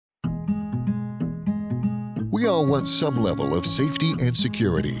We all want some level of safety and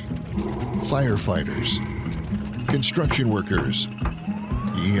security. Firefighters, construction workers,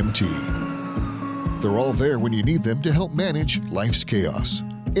 EMT. They're all there when you need them to help manage life's chaos.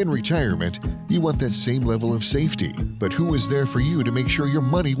 In retirement, you want that same level of safety, but who is there for you to make sure your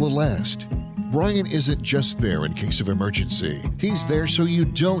money will last? Brian isn't just there in case of emergency. He's there so you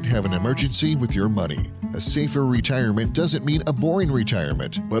don't have an emergency with your money. A safer retirement doesn't mean a boring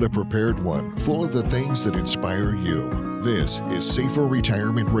retirement, but a prepared one, full of the things that inspire you. This is Safer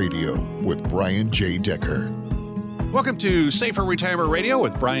Retirement Radio with Brian J. Decker. Welcome to Safer Retirement Radio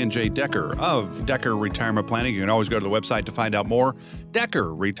with Brian J. Decker of Decker Retirement Planning. You can always go to the website to find out more,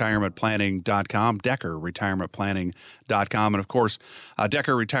 DeckerRetirementPlanning.com, DeckerRetirementPlanning.com. And of course,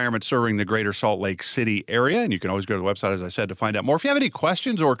 Decker Retirement serving the greater Salt Lake City area. And you can always go to the website, as I said, to find out more. If you have any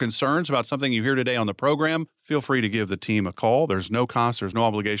questions or concerns about something you hear today on the program, feel free to give the team a call. There's no cost, there's no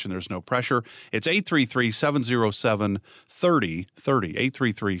obligation, there's no pressure. It's 833-707-3030,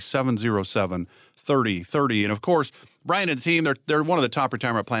 833-707-3030. And of course, Brian and the team, they're one of the top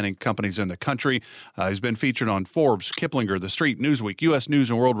retirement planning companies in the country. He's been featured on Forbes, Kiplinger, The Street, Newsweek, U.S. News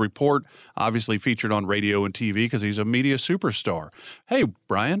and World Report, obviously featured on radio and TV because he's a media superstar. Hey,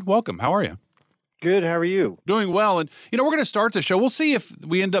 Brian, welcome. How are you? Good. How are you? Doing well. And, we're going to start the show. We'll see if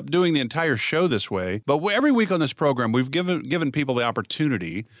we end up doing the entire show this way. But every week on this program, we've given people the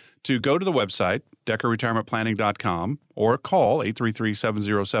opportunity to go to the website, DeckerRetirementPlanning.com, or call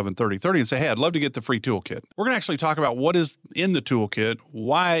 833-707-3030 and say, hey, I'd love to get the free toolkit. We're going to actually talk about what is in the toolkit,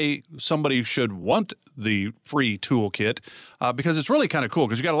 why somebody should want the free toolkit, because it's really kind of cool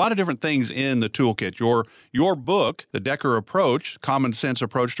because you got a lot of different things in the toolkit. Your book, The Decker Approach, Common Sense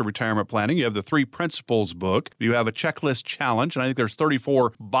Approach to Retirement Planning. You have the 3 Principles book. You have a checklist challenge, and I think there's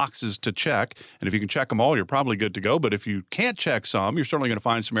 34 boxes to check. And if you can check them all, you're probably good to go. But if you can't check some, you're certainly going to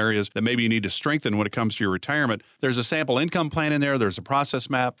find some areas that maybe you need to strengthen when it comes to your retirement. There's a sample income plan in there. There's a process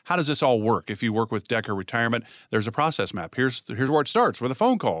map. How does this all work? If you work with Decker Retirement, there's a process map. Here's where it starts with a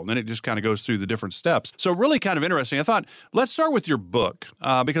phone call. And then it just kind of goes through the different steps. So really kind of interesting. I thought, let's start with your book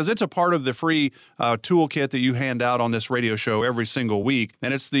because it's a part of the free toolkit that you hand out on this radio show every single week.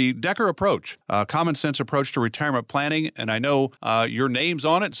 And it's the Decker Approach, Common Sense Approach to Retirement Planning. And I know your name's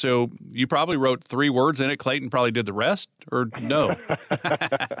on it, so you probably wrote 3 words in it. Clayton probably did the rest, or no?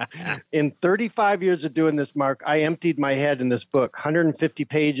 In 35 years of doing this, Mark, I emptied my head in this book, 150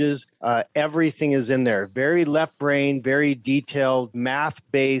 pages. Everything is in there. Very left brain, very detailed,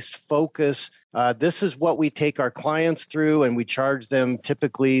 math-based focus. This is what we take our clients through, and we charge them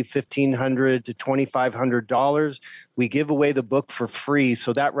typically $1,500 to $2,500. We give away the book for free,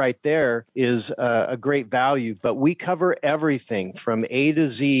 so that right there is a great value. But we cover everything from A to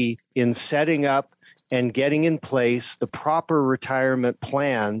Z in setting up and getting in place the proper retirement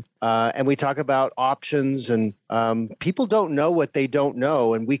plan. And we talk about options, and people don't know what they don't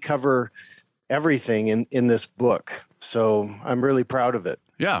know, and we cover everything in this book. So I'm really proud of it.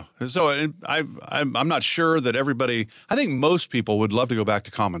 Yeah. So I'm not sure that everybody, I think most people would love to go back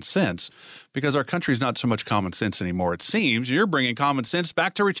to common sense because our country's not so much common sense anymore. It seems you're bringing common sense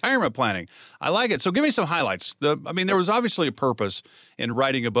back to retirement planning. I like it. So give me some highlights. There was obviously a purpose in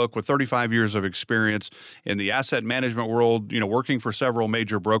writing a book with 35 years of experience in the asset management world, working for several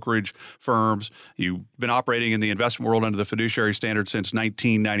major brokerage firms. You've been operating in the investment world under the fiduciary standard since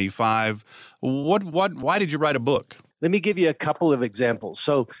 1995. Why did you write a book? Let me give you a couple of examples.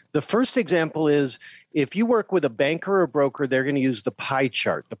 So the first example is if you work with a banker or broker, they're going to use the pie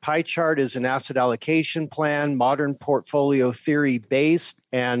chart. The pie chart is an asset allocation plan, modern portfolio theory based,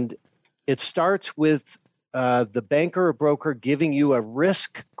 and it starts with the banker or broker giving you a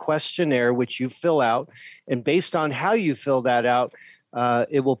risk questionnaire, which you fill out. And based on how you fill that out,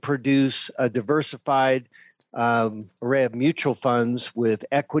 it will produce a diversified array of mutual funds with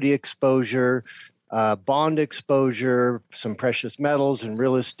equity exposure, bond exposure, some precious metals and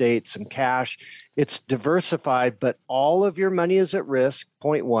real estate, some cash. It's diversified, but all of your money is at risk,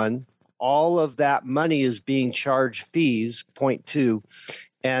 point 1. All of that money is being charged fees, point 2.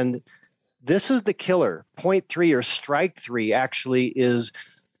 And this is the killer. Point 3 or strike 3 actually is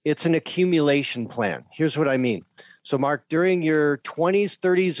it's an accumulation plan. Here's what I mean. So Mark, during your 20s,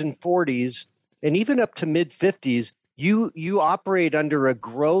 30s, and 40s, and even up to mid-50s, you operate under a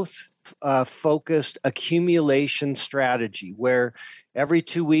growth focused accumulation strategy where every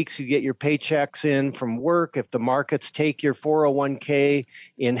 2 weeks you get your paychecks in from work. If the markets take your 401k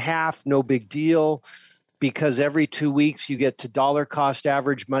in half, no big deal, because every 2 weeks you get to dollar cost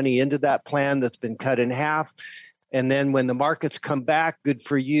average money into that plan that's been cut in half. And then when the markets come back, good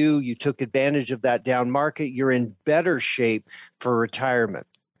for you. You took advantage of that down market. You're in better shape for retirement.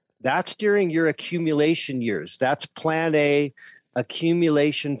 That's during your accumulation years. That's plan A,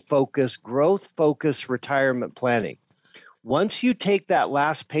 accumulation focus, growth focus, retirement planning. Once you take that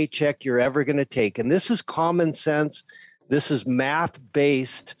last paycheck you're ever going to take, and this is common sense, this is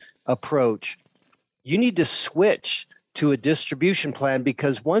math-based approach, you need to switch to a distribution plan,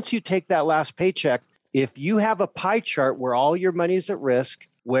 because once you take that last paycheck, if you have a pie chart where all your money's at risk,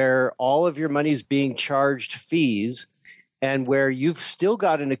 where all of your money is being charged fees, and where you've still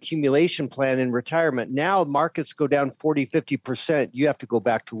got an accumulation plan in retirement, now markets go down 40, 50%, you have to go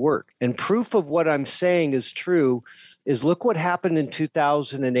back to work. And proof of what I'm saying is true is look what happened in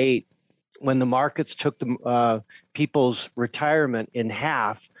 2008 when the markets took the people's retirement in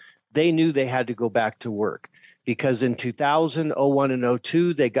half. They knew they had to go back to work. Because in 2000, 01, and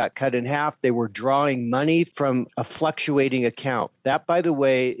 02, they got cut in half. They were drawing money from a fluctuating account. That, by the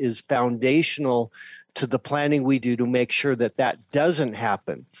way, is foundational to the planning we do to make sure that that doesn't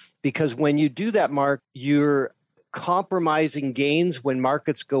happen. Because when you do that, Mark, you're compromising gains when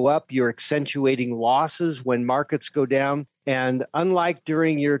markets go up. You're accentuating losses when markets go down. And unlike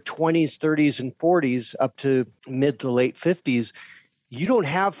during your 20s, 30s, and 40s up to mid to late 50s, you don't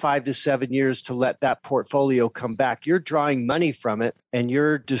have 5 to 7 years to let that portfolio come back. You're drawing money from it and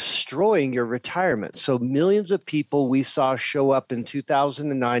you're destroying your retirement. So millions of people we saw show up in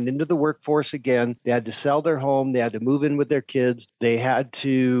 2009 into the workforce again. They had to sell their home. They had to move in with their kids. They had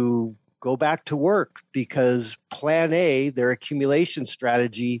to go back to work because plan A, their accumulation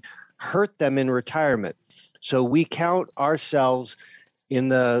strategy, hurt them in retirement. So we count ourselves in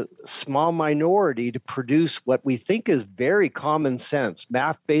the small minority to produce what we think is very common sense,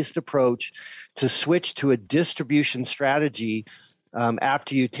 math-based approach to switch to a distribution strategy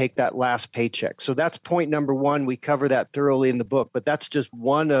after you take that last paycheck. So that's point number one. We cover that thoroughly in the book, but that's just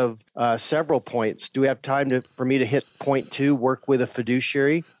one of several points. Do we have time for me to hit point two, work with a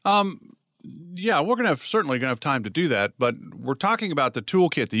fiduciary? Yeah, we're certainly going to have time to do that, but we're talking about the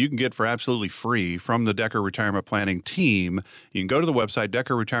toolkit that you can get for absolutely free from the Decker Retirement Planning team. You can go to the website,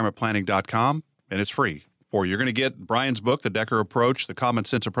 DeckerRetirementPlanning.com, and it's free. Or you're going to get Brian's book, The Decker Approach, The Common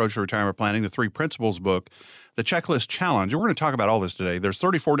Sense Approach to Retirement Planning, the Three Principles book, the Checklist Challenge. And we're going to talk about all this today. There's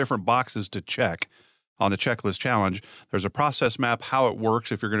 34 different boxes to check on the Checklist Challenge. There's a process map, how it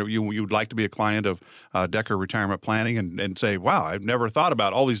works. If you'd like to be a client of Decker Retirement Planning and say, wow, I've never thought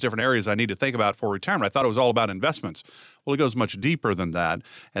about all these different areas I need to think about for retirement. I thought it was all about investments. Well, it goes much deeper than that.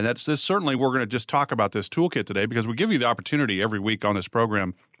 And that's this. Certainly, we're going to just talk about this toolkit today because we give you the opportunity every week on this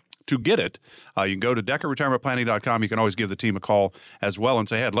program to get it. You can go to DeckerRetirementPlanning.com. You can always give the team a call as well and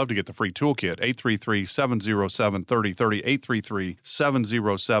say, hey, I'd love to get the free toolkit, 833-707-3030,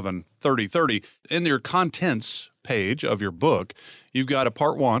 833-707-3030. In your contents page of your book, you've got a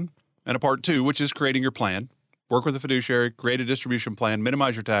part one and a part two, which is creating your plan. Work with a fiduciary, create a distribution plan,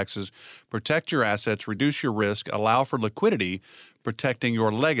 minimize your taxes, protect your assets, reduce your risk, allow for liquidity, protecting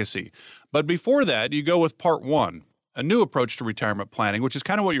your legacy. But before that, you go with part one, a new approach to retirement planning, which is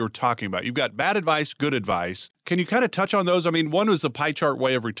kind of what you were talking about. You've got bad advice, good advice. Can you kind of touch on those? I mean, one was the pie chart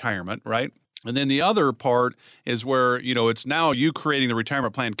way of retirement, right? And then the other part is where, it's now you creating the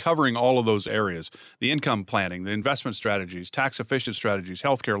retirement plan covering all of those areas, the income planning, the investment strategies, tax efficient strategies,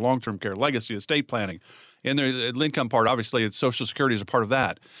 healthcare, long-term care, legacy, estate planning. In the income part, obviously, it's Social Security is a part of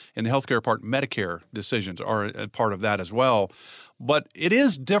that. In the healthcare part, Medicare decisions are a part of that as well. But it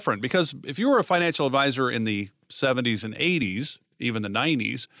is different because if you were a financial advisor in the 70s and 80s, even the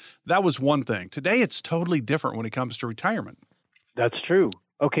 90s, that was one thing. Today, it's totally different when it comes to retirement. That's true.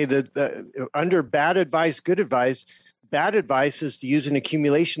 Okay, the under bad advice, good advice, bad advice is to use an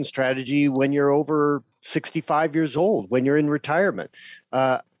accumulation strategy when you're over 65 years old, when you're in retirement.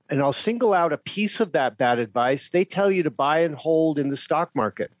 And I'll single out a piece of that bad advice. They tell you to buy and hold in the stock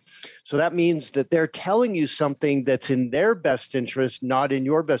market. So that means that they're telling you something that's in their best interest, not in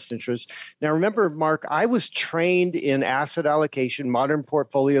your best interest. Now, remember, Mark, I was trained in asset allocation, modern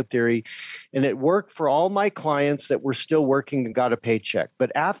portfolio theory, and it worked for all my clients that were still working and got a paycheck.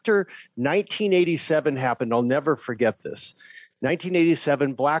 But after 1987 happened, I'll never forget this.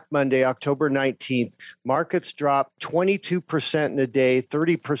 1987, Black Monday, October 19th, markets dropped 22% in a day,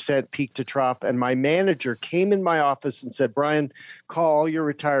 30% peak to trough. And my manager came in my office and said, Brian, call all your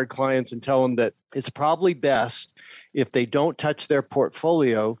retired clients and tell them that it's probably best if they don't touch their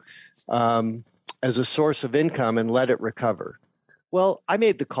portfolio as a source of income and let it recover. Well, I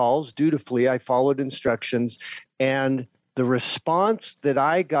made the calls dutifully. I followed instructions. And the response that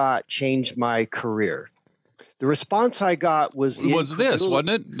I got changed my career. The response I got was this, wasn't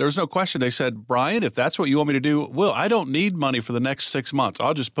it? There was no question. They said, Brian, if that's what you want me to do, I don't need money for the next 6 months.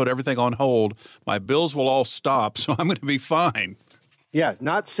 I'll just put everything on hold. My bills will all stop, so I'm going to be fine. Yeah,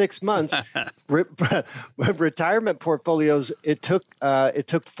 not 6 months. Retirement portfolios, it took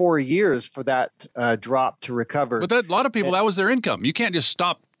 4 years for that drop to recover. But a lot of people, that was their income. You can't just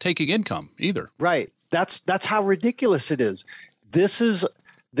stop taking income either. Right. That's how ridiculous it is. This is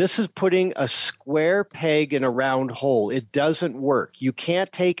putting a square peg in a round hole. It doesn't work. You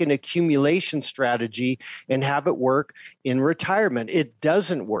can't take an accumulation strategy and have it work in retirement. It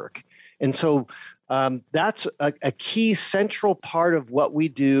doesn't work. And so that's a key central part of what we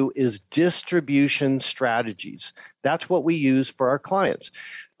do is distribution strategies. That's what we use for our clients.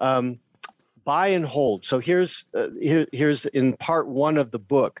 Buy and hold. So here's in part 1 of the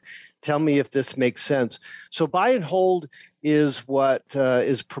book. Tell me if this makes sense. So buy and hold is what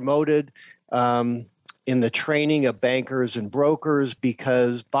is promoted in the training of bankers and brokers,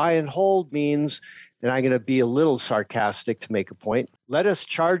 because buy and hold means, and I'm going to be a little sarcastic to make a point, let us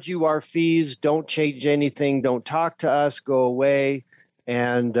charge you our fees, don't change anything, don't talk to us, go away,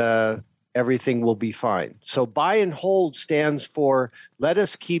 and everything will be fine. So buy and hold stands for let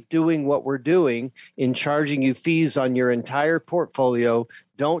us keep doing what we're doing in charging you fees on your entire portfolio,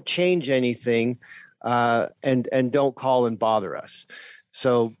 don't change anything, and don't call and bother us.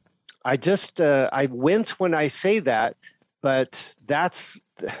 So I just I wince when I say that, but that's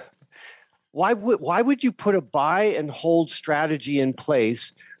why would you put a buy and hold strategy in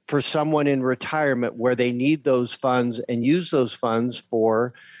place for someone in retirement where they need those funds and use those funds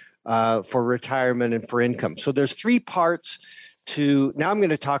for retirement and for income? So there's 3 parts to. Now I'm going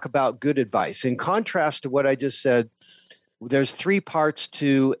to talk about good advice. In contrast to what I just said, there's 3 parts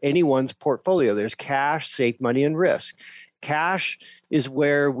to anyone's portfolio. There's cash, safe money, and risk. Cash is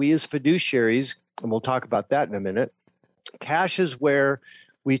where we as fiduciaries, and we'll talk about that in a minute, cash is where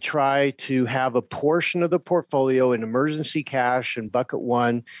we try to have a portion of the portfolio in emergency cash in bucket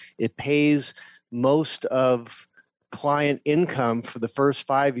 1. It pays most of client income for the first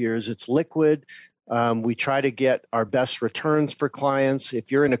 5 years. It's liquid. We try to get our best returns for clients.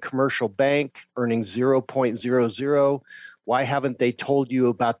 If you're in a commercial bank earning 0.00, why haven't they told you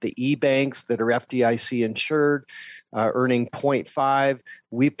about the e-banks that are FDIC insured, earning 0.5?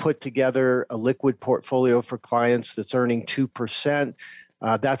 We put together a liquid portfolio for clients that's earning 2%.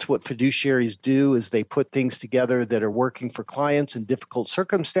 That's what fiduciaries do, is they put things together that are working for clients in difficult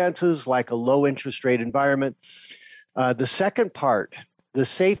circumstances, like a low interest rate environment. The second part, the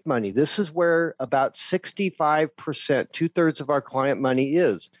safe money, this is where about 65%, 2/3 of our client money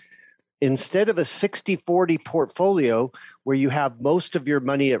is. Instead of a 60-40 portfolio where you have most of your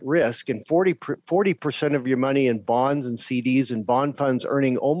money at risk and 40% of your money in bonds and CDs and bond funds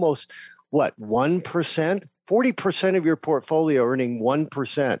earning almost, 1%? 40% of your portfolio earning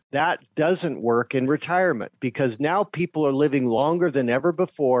 1%. That doesn't work in retirement, because now people are living longer than ever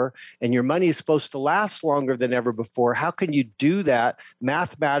before, and your money is supposed to last longer than ever before. How can you do that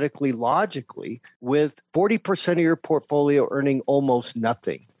mathematically, logically, with 40% of your portfolio earning almost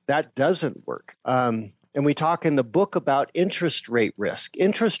nothing? That doesn't work. And we talk in the book about interest rate risk.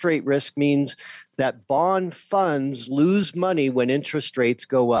 Interest rate risk means that bond funds lose money when interest rates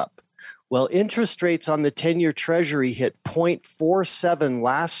go up. Well, interest rates on the 10-year Treasury hit 0.47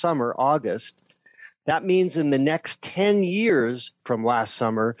 last summer, August. That means in the next 10 years from last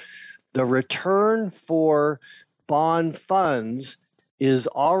summer, the return for bond funds is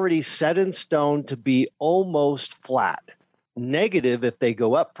already set in stone to be almost flat. Negative if they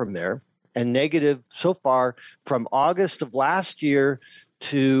go up from there, and negative so far from August of last year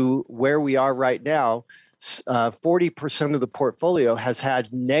to where we are right now. 40% of the portfolio has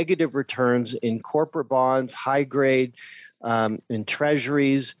had negative returns in corporate bonds, high grade, in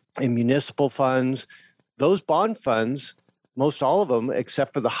treasuries, in municipal funds. Those bond funds, most all of them,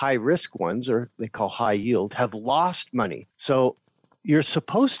 except for the high risk ones, or they call high yield, have lost money. So you're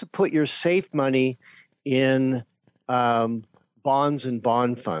supposed to put your safe money in bonds and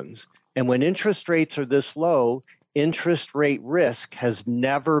bond funds. And when interest rates are this low, interest rate risk has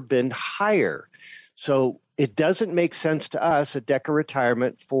never been higher. So it doesn't make sense to us at Decker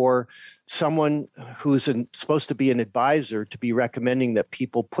Retirement for someone who's supposed to be an advisor to be recommending that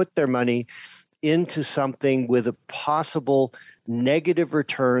people put their money into something with a possible negative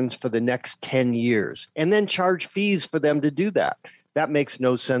returns for the next 10 years and then charge fees for them to do that. That makes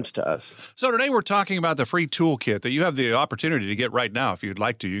no sense to us. So today we're talking about the free toolkit that you have the opportunity to get right now if you'd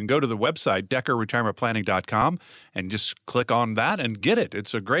like to. You can go to the website, DeckerRetirementPlanning.com, and just click on that and get it.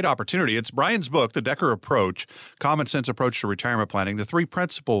 It's a great opportunity. It's Brian's book, The Decker Approach, Common Sense Approach to Retirement Planning, the 3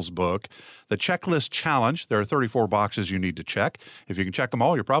 Principles book, the Checklist Challenge. There are 34 boxes you need to check. If you can check them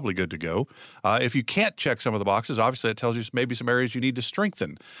all, you're probably good to go. If you can't check some of the boxes, obviously it tells you maybe some areas you need to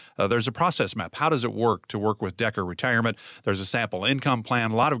strengthen. There's a process map. How does it work to work with Decker Retirement? There's a sample sample income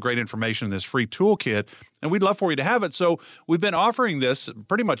plan, a lot of great information in this free toolkit, and we'd love for you to have it. So we've been offering this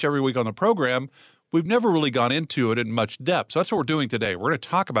pretty much every week on the program. We've never really gone into it in much depth. So that's what we're doing today. We're going to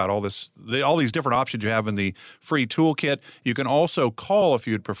talk about all these different options you have in the free toolkit. You can also call, if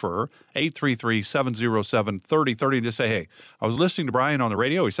you'd prefer, 833-707-3030 and just say, hey, I was listening to Brian on the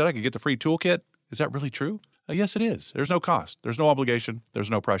radio. He said I could get the free toolkit. Is that really true? Yes, it is. There's no cost. There's no obligation. There's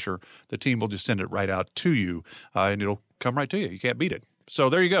no pressure. The team will just send it right out to you, and it'll come right to you. You can't beat it. So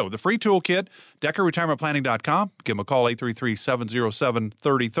there you go. The free toolkit, DeckerRetirementPlanning.com. Give them a call,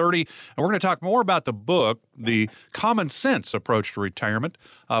 833-707-3030. And we're going to talk more about the book, The Common Sense Approach to Retirement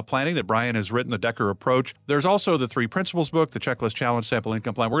Planning that Brian has written, the Decker Approach. There's also the 3 Principles book, the Checklist Challenge Sample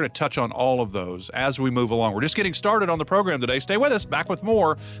Income Plan. We're going to touch on all of those as we move along. We're just getting started on the program today. Stay with us. Back with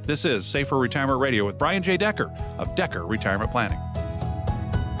more. This is Safer Retirement Radio with Brian J. Decker of Decker Retirement Planning.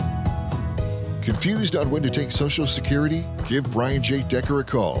 Confused on when to take Social Security? Give Brian J. Decker a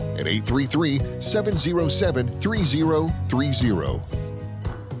call at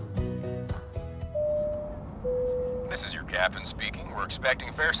 833-707-3030. This is your captain speaking. We're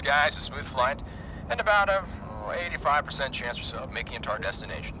expecting fair skies, a smooth flight, and about a 85% chance or so of making it to our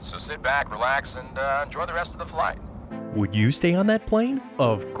destination. So sit back, relax, and enjoy the rest of the flight. Would you stay on that plane?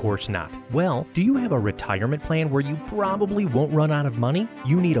 Of course not. Well, do you have a retirement plan where you probably won't run out of money?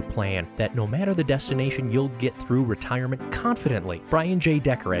 You need a plan that no matter the destination, you'll get through retirement confidently. Brian J.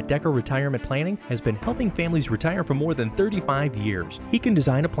 Decker at Decker Retirement Planning has been helping families retire for more than 35 years. He can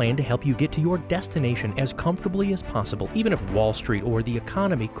design a plan to help you get to your destination as comfortably as possible, even if Wall Street or the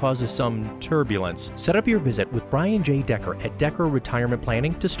economy causes some turbulence. Set up your visit with Brian J. Decker at Decker Retirement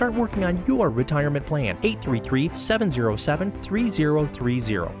Planning to start working on your retirement plan. 833-707-3030.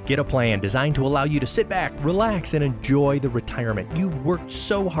 Get a plan designed to allow you to sit back, relax, and enjoy the retirement you've worked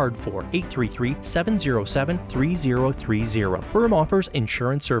so hard for. 833-707-3030. Firm offers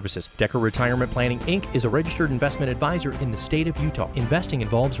insurance services. Decker Retirement Planning, Inc. is a registered investment advisor in the state of Utah. Investing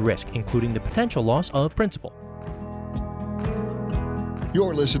involves risk, including the potential loss of principal.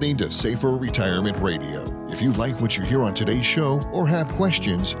 You're listening to Safer Retirement Radio. If you like what you hear on today's show or have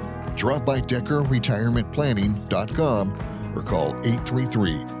questions, drop by DeckerRetirementPlanning.com or call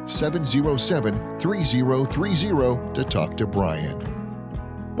 833-707-3030 to talk to Brian.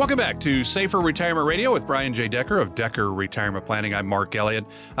 Welcome back to Safer Retirement Radio with Brian J. Decker of Decker Retirement Planning. I'm Mark Elliott.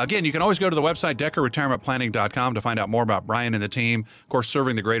 Again, you can always go to the website, DeckerRetirementPlanning.com, to find out more about Brian and the team. Of course,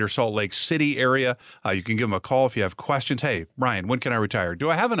 serving the greater Salt Lake City area. You can give them a call if you have questions. Hey, Brian, when can I retire? Do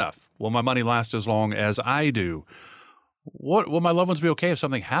I have enough? Will my money last as long as I do? Will my loved ones be okay if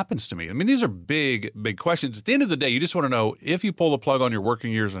something happens to me? I mean, these are big, big questions. At the end of the day, you just want to know, if you pull the plug on your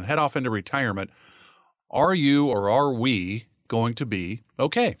working years and head off into retirement, are you or are we going to be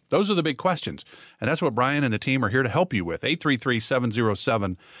okay? Those are the big questions. And that's what Brian and the team are here to help you with.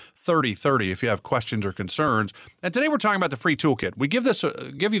 833-707-3030 if you have questions or concerns. And today we're talking about the free toolkit. We give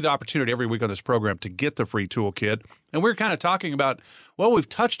you the opportunity every week on this program to get the free toolkit. And we're kind of talking about, well, we've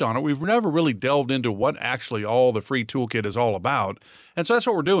touched on it. We've never really delved into what actually all the free toolkit is all about. And so that's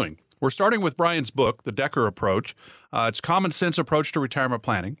what we're doing. We're starting with Brian's book, The Decker Approach. It's Common Sense Approach to Retirement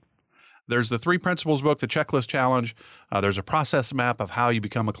Planning. There's the 3 Principles book, the Checklist Challenge. There's a process map of how you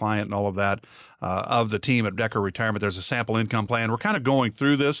become a client and all of that of the team at Decker Retirement. There's a sample income plan. We're kind of going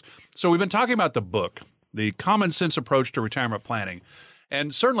through this. So we've been talking about the book, The Common Sense Approach to Retirement Planning.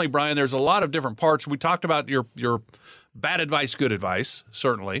 And certainly, Brian, there's a lot of different parts. We talked about your bad advice, good advice,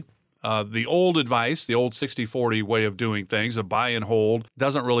 certainly. The old advice, the old 60-40 way of doing things, the buy and hold,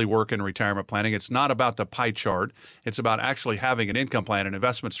 doesn't really work in retirement planning. It's not about the pie chart. It's about actually having an income plan, an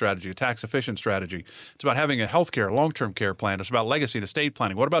investment strategy, a tax-efficient strategy. It's about having a healthcare, long-term care plan. It's about legacy and estate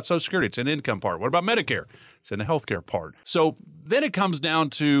planning. What about Social Security? It's in the income part. What about Medicare? It's in the healthcare part. So then it comes down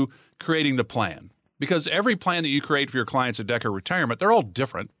to creating the plan. Because every plan that you create for your clients at Decker Retirement, they're all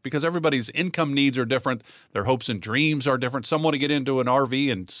different because everybody's income needs are different. Their hopes and dreams are different. Some want to get into an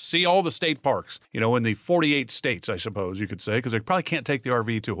RV and see all the state parks, in the 48 states, I suppose you could say, because they probably can't take the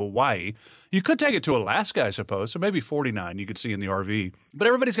RV to Hawaii. You could take it to Alaska, I suppose, so maybe 49 you could see in the RV. But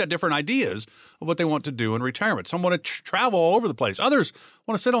everybody's got different ideas of what they want to do in retirement. Some want to travel all over the place. Others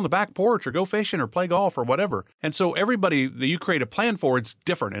want to sit on the back porch or go fishing or play golf or whatever. And so everybody that you create a plan for, it's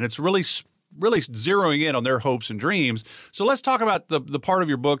different, and it's really zeroing in on their hopes and dreams. So let's talk about the part of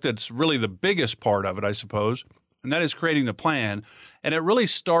your book that's really the biggest part of it, I suppose, and that is creating the plan. And it really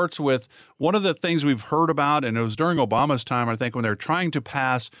starts with one of the things we've heard about, and it was during Obama's time, I think, when they're trying to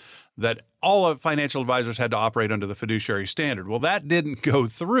pass that all of financial advisors had to operate under the fiduciary standard. Well, that didn't go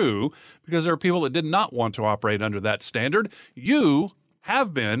through because there are people that did not want to operate under that standard. You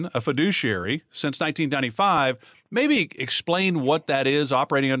have been a fiduciary since 1995, Maybe explain what that is,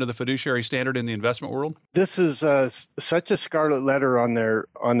 operating under the fiduciary standard in the investment world. This is such a scarlet letter on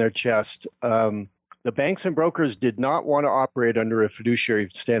their chest. The banks and brokers did not want to operate under a fiduciary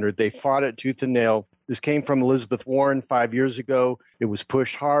standard. They fought it tooth and nail. This came from Elizabeth Warren 5 years ago. It was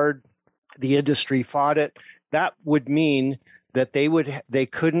pushed hard. The industry fought it. That would mean that they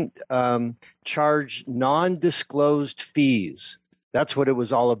couldn't charge non-disclosed fees. That's what it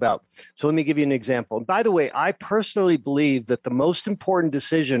was all about. So let me give you an example. And by the way, I personally believe that the most important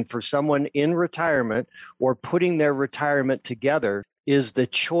decision for someone in retirement or putting their retirement together is the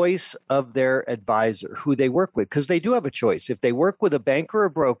choice of their advisor, who they work with, because they do have a choice. If they work with a banker or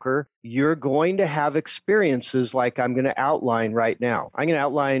broker, you're going to have experiences like I'm going to outline right now. I'm going to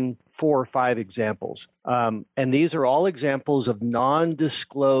outline 4 or 5 examples. And these are all examples of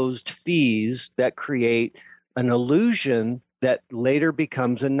non-disclosed fees that create an illusion that later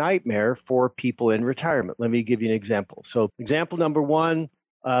becomes a nightmare for people in retirement. Let me give you an example. So example number 1,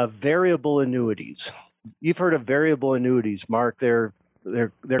 variable annuities. You've heard of variable annuities, Mark. They're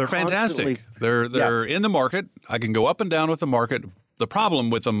fantastic. They're in the market. I can go up and down with the market. The problem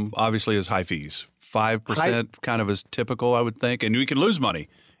with them, obviously, is high fees. 5% kind of is typical, I would think. And we can lose money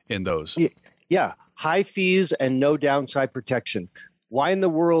in those. Yeah, high fees and no downside protection. Why in the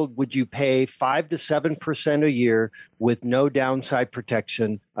world would you pay 5 to 7% a year with no downside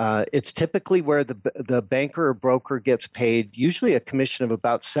protection? It's typically where the banker or broker gets paid, usually a commission of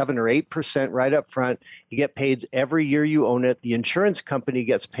about 7 or 8% right up front. You get paid every year you own it. The insurance company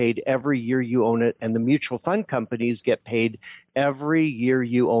gets paid every year you own it. And the mutual fund companies get paid every year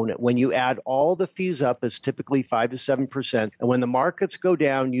you own it. When you add all the fees up, it's typically 5 to 7%. And when the markets go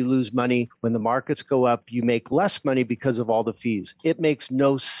down, you lose money. When the markets go up, you make less money because of all the fees. It makes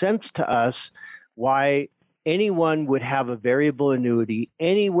no sense to us why anyone would have a variable annuity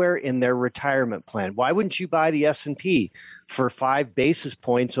anywhere in their retirement plan. Why wouldn't you buy the S&P for 5 basis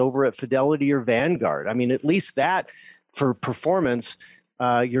points over at Fidelity or Vanguard? I mean, at least that for performance.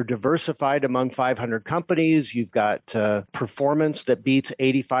 You're diversified among 500 companies. You've got performance that beats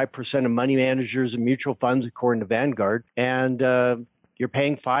 85% of money managers and mutual funds, according to Vanguard. And you're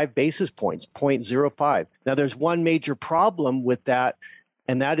paying 5 basis points, 0.05. Now, there's one major problem with that,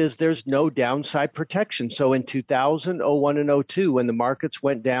 and that is there's no downside protection. So in 2000, 01, and 02, when the markets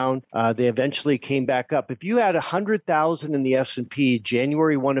went down, they eventually came back up. If you had 100,000 in the S&P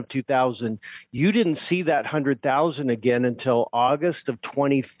January 1 of 2000, you didn't see that 100,000 again until August of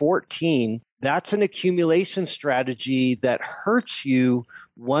 2014. That's an accumulation strategy that hurts you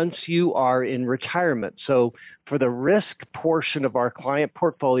once you are in retirement. So for the risk portion of our client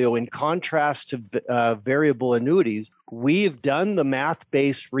portfolio, in contrast to variable annuities, we've done the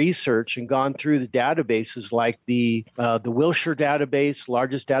math-based research and gone through the databases like the Wilshire database,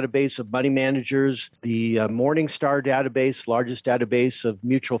 largest database of money managers, the Morningstar database, largest database of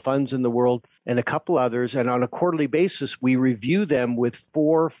mutual funds in the world, and a couple others. And on a quarterly basis, we review them with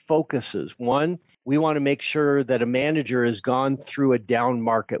 4 focuses. 1, we want to make sure that a manager has gone through a down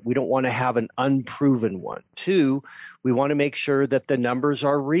market. We don't want to have an unproven one. 2, we want to make sure that the numbers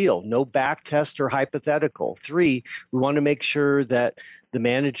are real, no back test or hypothetical. 3, we want to make sure that the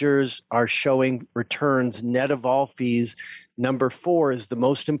managers are showing returns net of all fees. Number 4 is the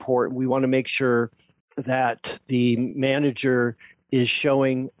most important. We want to make sure that the manager is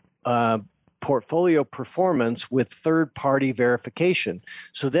showing portfolio performance with third-party verification.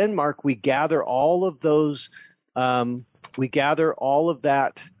 So then, Mark, we gather all of those,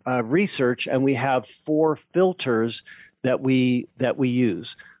 research, and we have 4 filters that we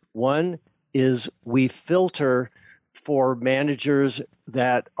use. 1 is we filter for managers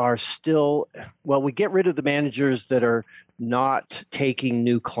that are still, we get rid of the managers that are not taking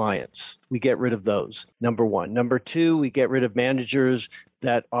new clients. We get rid of those, number 1. Number 2, we get rid of managers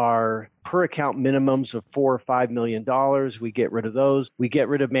that are per account minimums of $4 or $5 million. We get rid of those. We get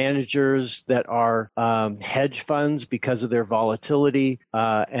rid of managers that are hedge funds because of their volatility.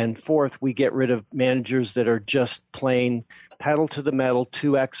 And 4th, we get rid of managers that are just plain pedal to the metal,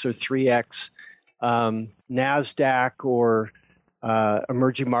 2X or 3X, NASDAQ or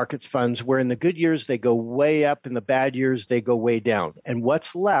emerging markets funds, where in the good years they go way up, in the bad years they go way down. And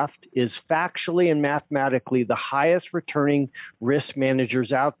what's left is factually and mathematically the highest returning risk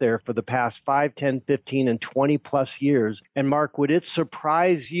managers out there for the past 5, 10, 15, and 20 plus years. And Mark, would it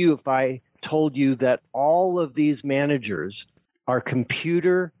surprise you if I told you that all of these managers are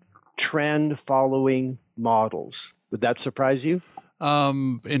computer trend following models? Would that surprise you?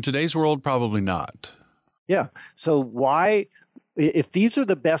 In today's world, probably not. Yeah. So why? if these are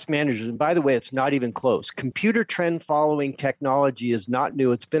the best managers, and by the way, it's not even close. Computer trend following technology is not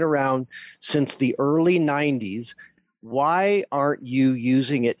new. It's been around since the early 90s. Why aren't you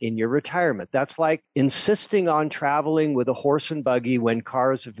using it in your retirement? That's like insisting on traveling with a horse and buggy when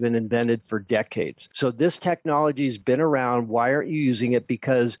cars have been invented for decades. So this technology has been around. Why aren't you using it?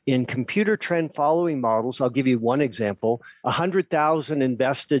 Because in computer trend following models, I'll give you one example. 100,000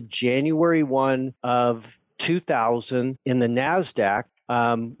 invested January 1 of 2000 in the NASDAQ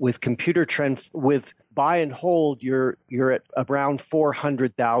with computer trend, with buy and hold, you're at around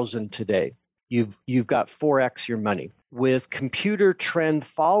 400,000 today. You've got 4x your money. With computer trend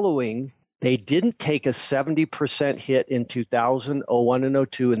following, they didn't take a 70% hit in 2000, 01, and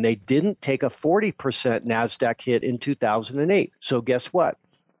 02, and they didn't take a 40% NASDAQ hit in 2008. So guess what?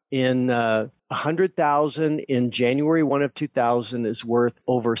 In 100,000 in January 1 of 2000 is worth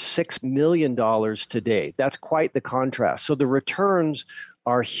over $6 million today. That's quite the contrast. So the returns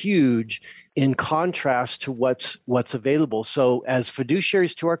are huge in contrast to what's available. So as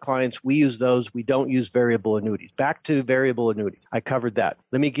fiduciaries to our clients, we use those. We don't use variable annuities. Back to variable annuities. I covered that.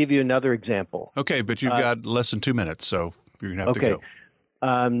 Let me give you another example. Okay, but you've got less than 2 minutes, so you're going to have to go.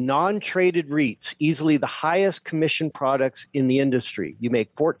 Non-traded REITs, easily the highest commission products in the industry. You make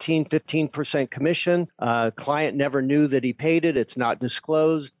 14, 15% commission. Client never knew that he paid it. It's not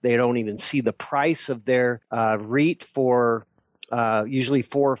disclosed. They don't even see the price of their REIT for usually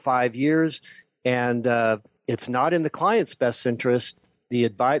 4 or 5 years, and it's not in the client's best interest. The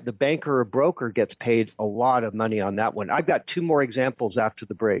banker or broker gets paid a lot of money on that one. I've got 2 more examples after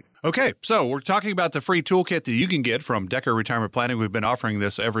the break. Okay, so we're talking about the free toolkit that you can get from Decker Retirement Planning. We've been offering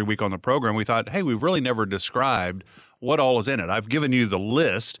this every week on the program. We thought, hey, we've really never described what all is in it. I've given you the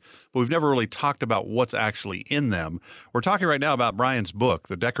list, but we've never really talked about what's actually in them. We're talking right now about Brian's book,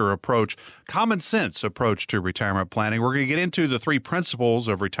 The Decker Approach, Common Sense Approach to Retirement Planning. We're going to get into the 3 principles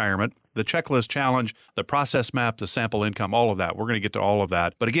of retirement, the checklist challenge, the process map, the sample income, all of that. We're going to get to all of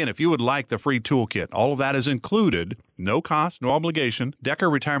that. But again, if you would like the free toolkit, all of that is included, no cost, no obligation.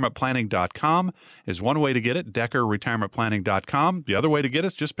 DeckerRetirementPlanning.com is one way to get it, DeckerRetirementPlanning.com. The other way to get it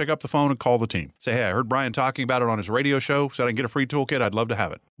is just pick up the phone and call the team. Say, hey, I heard Brian talking about it on his radio show, said I can get a free toolkit. I'd love to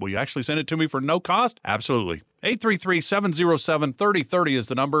have it. Will you actually send it to me for no cost? Absolutely. 833-707-3030 is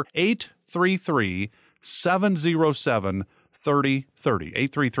the number. 833-707-3030.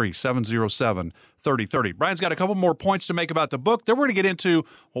 833-707-3030. Brian's got a couple more points to make about the book. Then we're going to get into,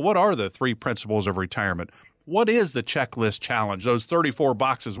 well, what are the 3 principles of retirement? What is the checklist challenge? Those 34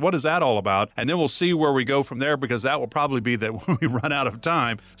 boxes, what is that all about? And then we'll see where we go from there, because that will probably be that when we run out of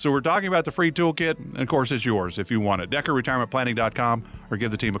time. So we're talking about the free toolkit, and of course it's yours if you want it. DeckerRetirementPlanning.com, or give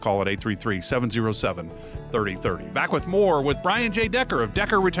the team a call at 833-707-3030. Back with more with Brian J. Decker of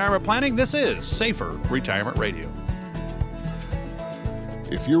Decker Retirement Planning. This is Safer Retirement Radio.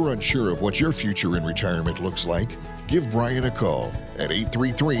 If you're unsure of what your future in retirement looks like, give Brian a call at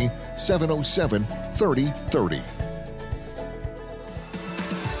 833-707-3030.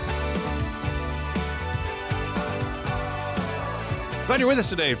 Glad you're with us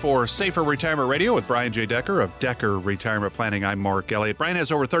today for Safer Retirement Radio with Brian J. Decker of Decker Retirement Planning. I'm Mark Elliott. Brian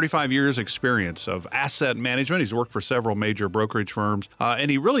has over 35 years experience of asset management. He's worked for several major brokerage firms,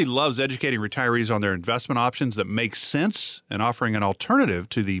 and he really loves educating retirees on their investment options that make sense and offering an alternative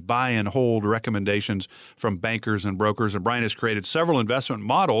to the buy and hold recommendations from bankers and brokers. And Brian has created several investment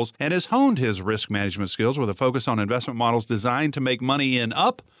models and has honed his risk management skills with a focus on investment models designed to make money in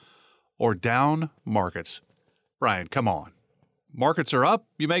up or down markets. Brian, come on. Markets are up,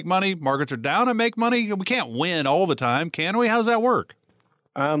 you make money. Markets are down, and make money. We can't win all the time, can we? How does that work?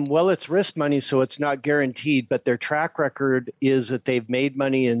 Well, it's risk money, so it's not guaranteed, but their track record is that they've made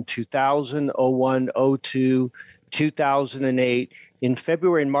money in 2000, 01, 02, 2008. In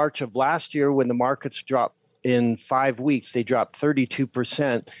February and March of last year, when the markets dropped in 5 weeks, they dropped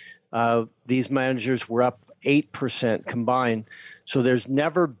 32%. These managers were up 8% combined. So there's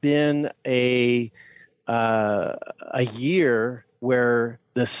never been a year where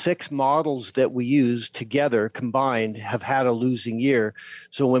the 6 models that we use together combined have had a losing year.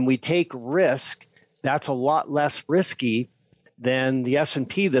 So when we take risk, that's a lot less risky than the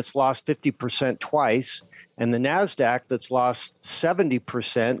S&P that's lost 50% twice, and the NASDAQ that's lost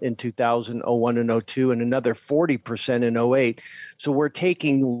 70% in 2000, 01, and 02, and another 40% in 08. So we're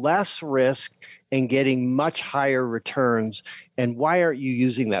taking less risk and getting much higher returns. And why aren't you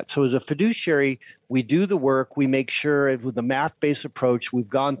using that? So as a fiduciary, we do the work. We make sure with the math-based approach, we've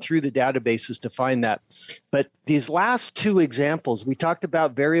gone through the databases to find that. But these last two examples, we talked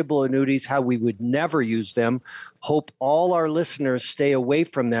about variable annuities, how we would never use them. Hope all our listeners stay away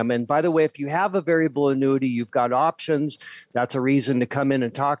from them. And by the way, if you have a variable annuity, you've got options. That's a reason to come in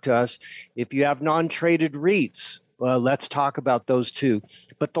and talk to us. If you have non-traded REITs, well, let's talk about those too.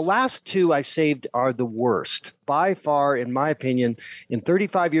 But the last two I saved are the worst. By far, in my opinion, in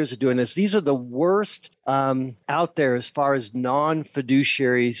 35 years of doing this, these are the worst out there as far as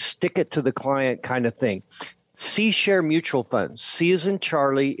non-fiduciary, stick it to the client kind of thing. C-share mutual funds. C as in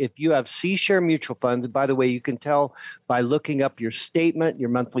Charlie. If you have C-share mutual funds, and by the way, you can tell by looking up your statement, your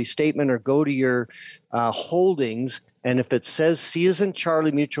monthly statement, or go to your holdings. And if it says C as in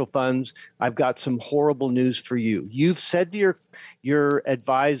Charlie mutual funds, I've got some horrible news for you. You've said to your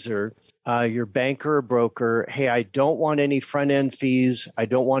advisor, your banker or broker, hey, I don't want any front-end fees. I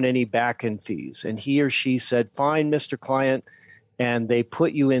don't want any back-end fees. And he or she said, fine, Mr. Client. And they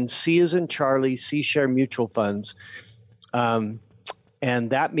put you in C as in Charlie, C-share mutual funds. And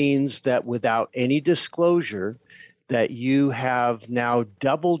that means that without any disclosure, that you have now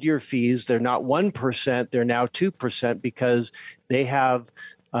doubled your fees. They're not 1%, they're now 2% because they have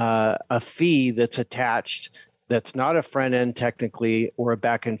a fee that's attached that's not a front end technically or a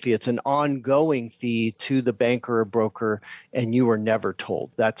back end fee. It's an ongoing fee to the banker or broker, and you were never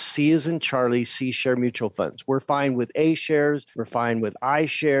told. That's C as in Charlie, C-share mutual funds. We're fine with A shares. We're fine with I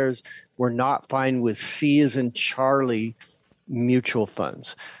shares. We're not fine with C as in Charlie mutual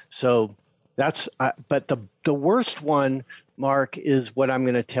funds. So that's, but the worst one, Mark, is what I'm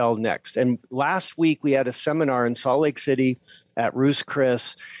going to tell next. And last week we had a seminar in Salt Lake City at Ruth's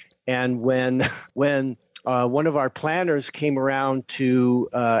Chris, and when one of our planners came around to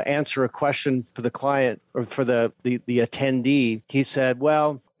answer a question for the client or for the attendee, he said,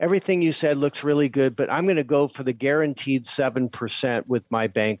 well, everything you said looks really good, but I'm going to go for the guaranteed 7% with my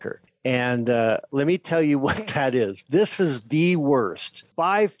banker. And let me tell you what that is. This is the worst,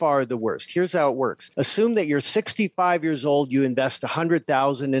 by far the worst. Here's how it works. Assume that you're 65 years old, you invest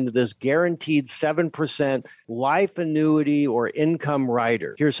 $100,000 into this guaranteed 7% life annuity or income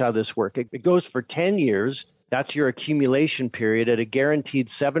rider. Here's how this works. It goes for 10 years. That's your accumulation period at a guaranteed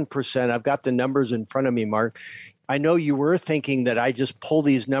 7%. I've got the numbers in front of me, Mark. I know you were thinking that I just pull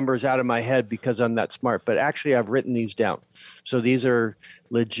these numbers out of my head because I'm that smart, but actually I've written these down. So these are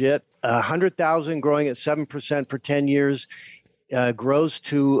legit. 100,000 growing at 7% for 10 years grows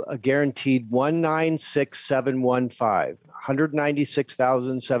to a guaranteed 196,715,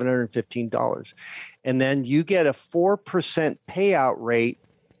 $196,715. And then you get a 4% payout rate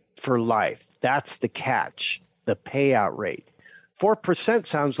for life. That's the catch, the payout rate. 4%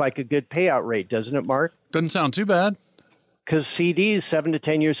 sounds like a good payout rate, doesn't it, Mark? Doesn't sound too bad. Because CDs, 7 to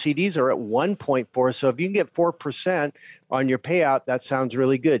 10 year CDs are at 1.4. So if you can get 4% on your payout, that sounds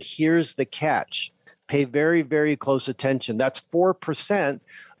really good. Here's the catch. Pay very, very close attention. That's 4%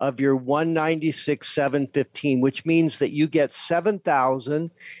 of your 196,715, which means that you get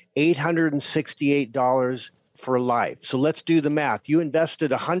 $7,868 for life. So let's do the math. You invested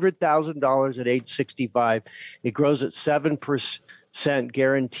 $100,000 at age 65. It grows at 7%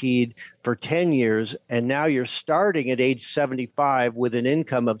 guaranteed for 10 years. And now you're starting at age 75 with an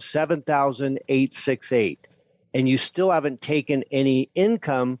income of $7,868. And you still haven't taken any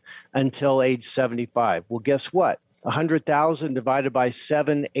income until age 75. Well, guess what? 100,000 divided by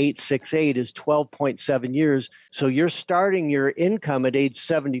 7,868 is 12.7 years. So you're starting your income at age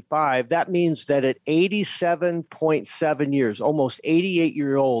 75. That means that at 87.7 years, almost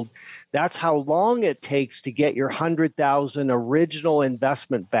 88-year-old, that's how long it takes to get your 100,000 original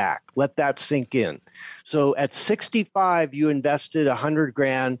investment back. Let that sink in. So at 65, you invested 100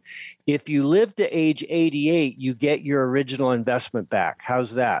 grand. If you live to age 88, you get your original investment back.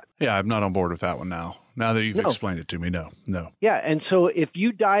 How's that? Yeah, I'm not on board with that one now. Now that you've explained it to me, no. Yeah, and so if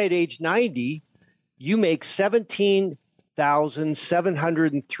you die at age 90, you make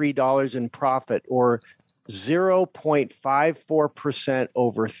 $17,703 in profit, or 0.54%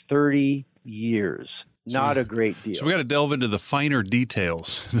 over 30 years. Not a great deal. So we got to delve into the finer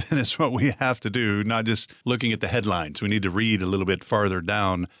details. That is what we have to do, not just looking at the headlines. We need to read a little bit farther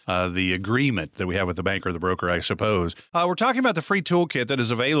down the agreement that we have with the banker or the broker, I suppose. We're talking about the free toolkit that is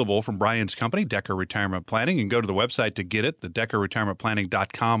available from Brian's company, Decker Retirement Planning. You can go to the website to get it, the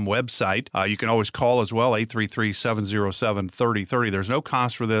DeckerRetirementPlanning.com website. You can always call as well, 833-707-3030. There's no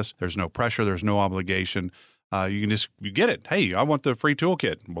cost for this. There's no pressure. There's no obligation. you get it. Hey, I want the free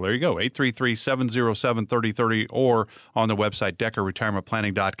toolkit. Well, there you go, 833-707-3030 or on the website,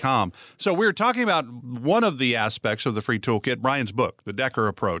 DeckerRetirementPlanning.com. So we were talking about one of the aspects of the free toolkit, Brian's book, The Decker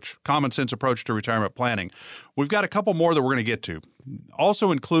Approach, Common Sense Approach to Retirement Planning. We've got a couple more that we're going to get to.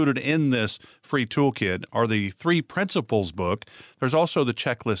 Also included in this free toolkit are the 3 Principles book. There's also the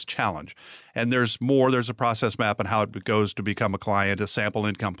Checklist Challenge. And there's more. There's a process map and how it goes to become a client, a sample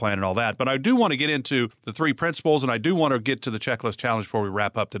income plan, and all that. But I do want to get into the 3 Principles, and I do want to get to the Checklist Challenge before we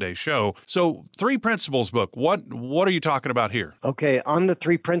wrap up today's show. So 3 Principles book, what are you talking about here? Okay, on the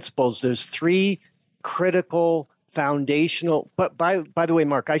 3 Principles, there's 3 critical foundational, but by the way,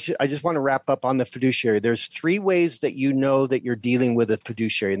 Mark, I just want to wrap up on the fiduciary. There's 3 ways that you know that you're dealing with a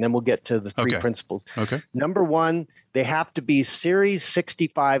fiduciary, and then we'll get to the 3 principles. Okay. Number 1, they have to be Series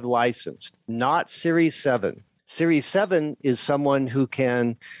 65 licensed, not Series 7. Series 7 is someone who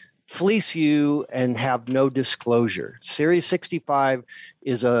can fleece you and have no disclosure. Series 65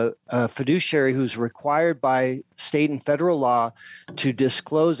 is a fiduciary who's required by state and federal law to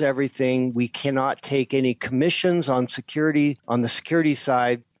disclose everything. We cannot take any commissions on security on the security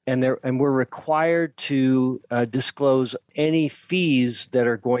side, and we're required to disclose any fees that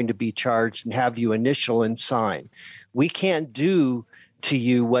are going to be charged and have you initial and sign. We can't do to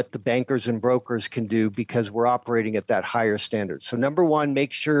you what the bankers and brokers can do because we're operating at that higher standard. So number 1,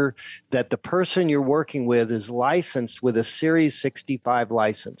 make sure that the person you're working with is licensed with a Series 65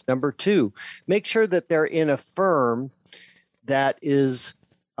 license. Number 2, make sure that they're in a firm that is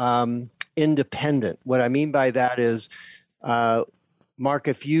independent. What I mean by that is, Mark,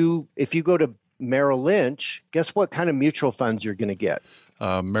 if you go to Merrill Lynch, guess what kind of mutual funds you're going to get?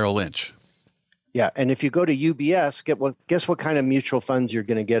 Merrill Lynch. Yeah, and if you go to UBS, guess what kind of mutual funds you're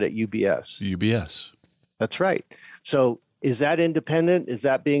going to get at UBS? UBS. That's right. So is that independent? Is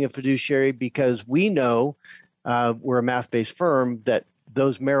that being a fiduciary? Because we know we're a math-based firm that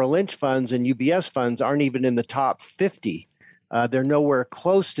those Merrill Lynch funds and UBS funds aren't even in the top 50. They're nowhere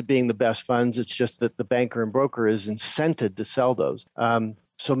close to being the best funds. It's just that the banker and broker is incented to sell those.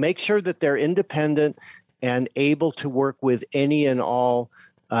 So make sure that they're independent and able to work with any and all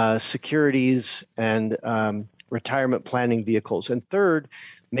securities and retirement planning vehicles. And third,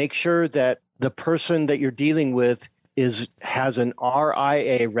 make sure that the person that you're dealing with has an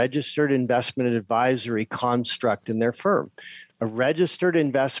RIA, Registered Investment Advisory construct in their firm. A Registered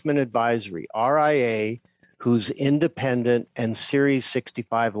Investment Advisory, RIA, who's independent and Series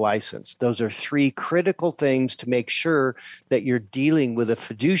 65 licensed. Those are 3 critical things to make sure that you're dealing with a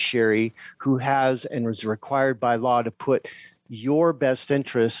fiduciary who has and is required by law to put your best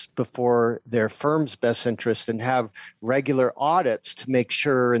interest before their firm's best interest and have regular audits to make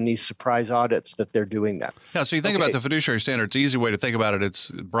sure in these surprise audits that they're doing that. Yeah, so you think about the fiduciary standard. It's an easy way to think about it.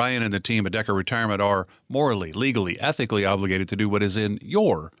 It's Brian and the team at Decker Retirement are morally, legally, ethically obligated to do what is in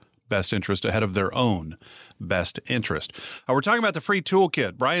your best interest ahead of their own best interest. We're talking about the free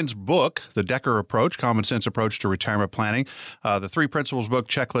toolkit, Brian's book, The Decker Approach, Common Sense Approach to Retirement Planning, the 3 Principles book,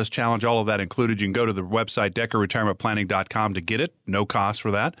 Checklist Challenge, all of that included. You can go to the website, DeckerRetirementPlanning.com to get it. No cost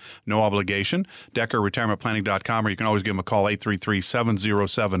for that. No obligation. DeckerRetirementPlanning.com, or you can always give them a call,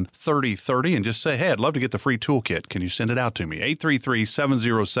 833-707-3030, and just say, hey, I'd love to get the free toolkit. Can you send it out to me?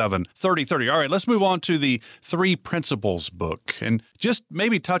 833-707-3030. All right, let's move on to the 3 Principles book and just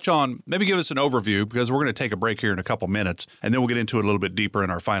maybe touch on, maybe give us an overview because we're going to take a break here in a couple minutes, and then we'll get into it a little bit deeper in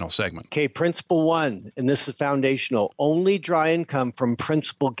our final segment. Okay, Principle 1, and this is foundational, only draw income from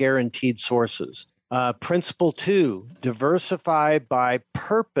principal guaranteed sources. Principle 2, diversify by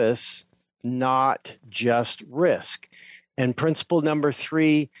purpose, not just risk. And principle number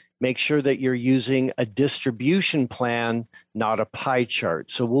 3, make sure that you're using a distribution plan, not a pie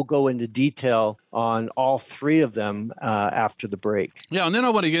chart. So we'll go into detail on all 3 of them after the break. Yeah, and then I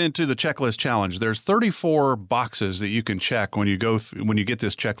want to get into the checklist challenge. There's 34 boxes that you can check when you when you get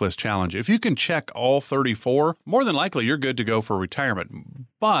this checklist challenge. If you can check all 34, more than likely you're good to go for retirement.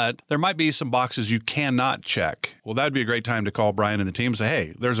 But there might be some boxes you cannot check. Well, that'd be a great time to call Brian and the team and say,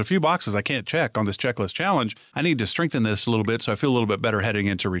 hey, there's a few boxes I can't check on this checklist challenge. I need to strengthen this a little bit so I feel a little bit better heading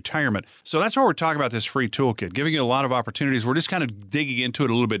into retirement. So that's why we're talking about this free toolkit, giving you a lot of opportunities. We're just kind of digging into it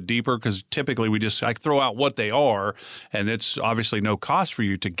a little bit deeper because typically I throw out what they are, and it's obviously no cost for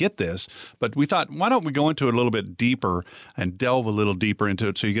you to get this. But we thought, why don't we go into it a little bit deeper and delve a little deeper into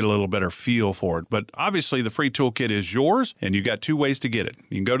it so you get a little better feel for it. But obviously the free toolkit is yours, and you got 2 ways to get it.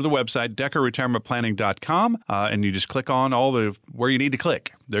 You can go to the website, DeckerRetirementPlanning.com, and you just click on where you need to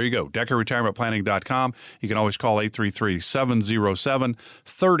click. There you go, DeckerRetirementPlanning.com. You can always call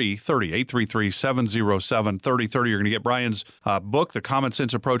 833-707-3030, 833-707-3030. You're going to get Brian's book, The Common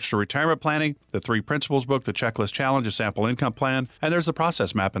Sense Approach to Retirement Planning, the 3 Principles book, the Checklist Challenge, a sample income plan, and there's the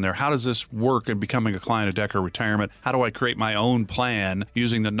process map in there. How does this work in becoming a client of Decker Retirement? How do I create my own plan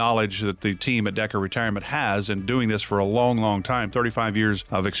using the knowledge that the team at Decker Retirement has and doing this for a long, long time? 35 years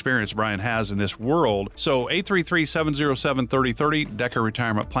of experience Brian has in this world. So 833-707-3030,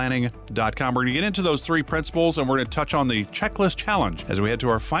 DeckerRetirementPlanning.com. We're going to get into those 3 principles, and we're going to touch on the Checklist Challenge as we head to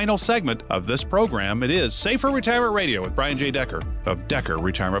our final segment of this program. It is Safer Retirement Radio with Brian J. Decker of Decker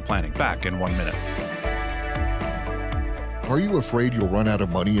Retirement Planning. Back in 1 minute. Are you afraid you'll run out of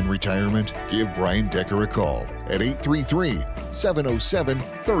money in retirement? Give Brian Decker a call at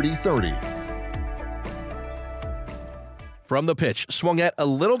 833-707-3030. From the pitch, swung at a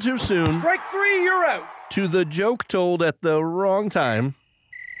little too soon. Strike 3, you're out. To the joke told at the wrong time.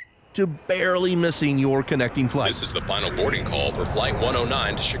 To barely missing your connecting flight. This is the final boarding call for Flight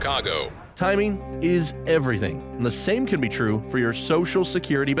 109 to Chicago. Timing is everything, and the same can be true for your Social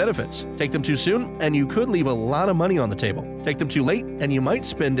Security benefits. Take them too soon, and you could leave a lot of money on the table. Take them too late, and you might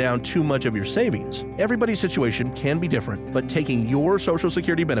spend down too much of your savings. Everybody's situation can be different, but taking your Social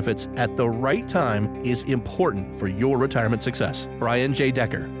Security benefits at the right time is important for your retirement success. Brian J.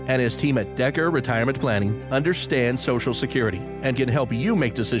 Decker and his team at Decker Retirement Planning understand Social Security and can help you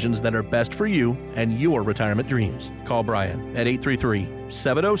make decisions that are best for you and your retirement dreams. Call Brian at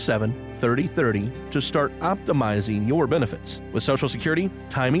 833-707-3030 to start optimizing your benefits. With Social Security,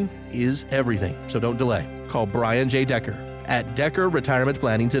 timing is everything, so don't delay. Call Brian J. Decker at Decker Retirement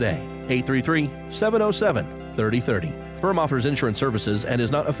Planning today. 833-707-3030. Firm offers insurance services and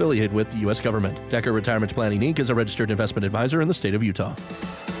is not affiliated with the U.S. government. Decker Retirement Planning, Inc. is a registered investment advisor in the state of Utah.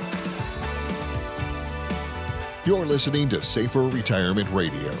 You're listening to Safer Retirement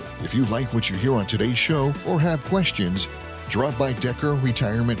Radio. If you like what you hear on today's show or have questions, drop by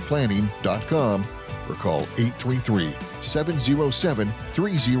DeckerRetirementPlanning.com or call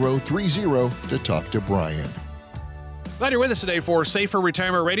 833-707-3030 to talk to Brian. Glad you're with us today for Safer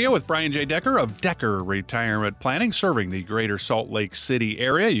Retirement Radio with Brian J. Decker of Decker Retirement Planning, serving the greater Salt Lake City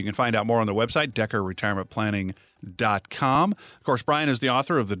area. You can find out more on the website, DeckerRetirementPlanning.com. Of course, Brian is the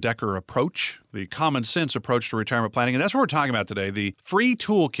author of the Decker Approach, the common sense approach to retirement planning. And that's what we're talking about today, the free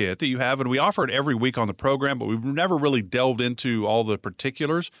toolkit that you have. And we offer it every week on the program, but we've never really delved into all the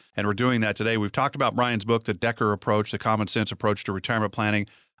particulars. And we're doing that today. We've talked about Brian's book, The Decker Approach, the common sense approach to retirement planning.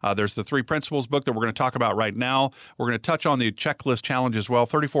 There's the 3 Principles book that we're going to talk about right now. We're going to touch on the checklist challenge as well.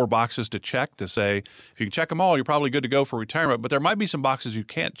 34 boxes to check to say, if you can check them all, you're probably good to go for retirement. But there might be some boxes you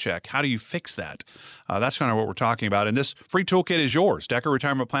can't check. How do you fix that? That's kind of what we're talking about. And this free toolkit is yours,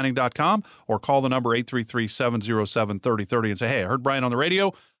 DeckerRetirementPlanning.com, or call the number 833-707-3030 and say, hey, I heard Brian on the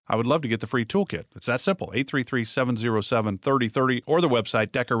radio. I would love to get the free toolkit. It's that simple, 833-707-3030, or the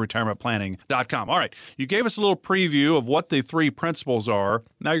website, DeckerRetirementPlanning.com. All right, you gave us a little preview of what the 3 principles are.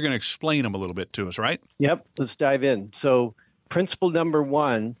 Now you're going to explain them a little bit to us, right? Yep, let's dive in. So principle number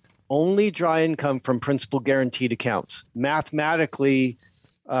 1, only draw income from principal guaranteed accounts. Mathematically,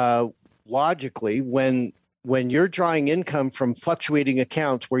 logically, when you're drawing income from fluctuating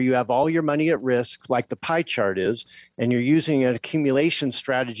accounts where you have all your money at risk, like the pie chart is, and you're using an accumulation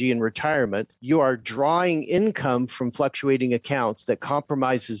strategy in retirement, you are drawing income from fluctuating accounts that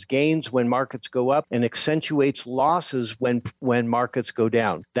compromises gains when markets go up and accentuates losses when markets go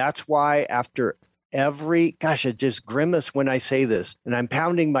down. That's why after I just grimace when I say this, and I'm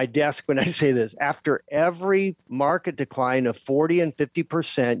pounding my desk when I say this. After every market decline of 40 and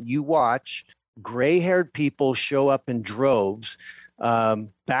 50%, you watch gray-haired people show up in droves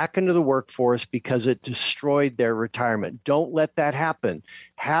back into the workforce because it destroyed their retirement. Don't let that happen.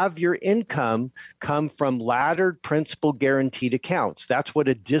 Have your income come from laddered principal guaranteed accounts. That's what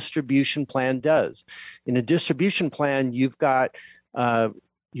a distribution plan does. In a distribution plan, you've got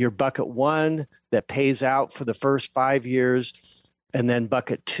your bucket 1 that pays out for the first 5 years, and then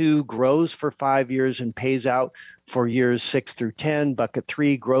bucket 2 grows for 5 years and pays out for years 6 through 10. Bucket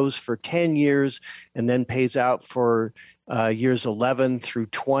 3 grows for 10 years and then pays out for years 11 through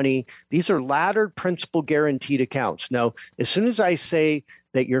 20. These are laddered principal guaranteed accounts. Now, as soon as I say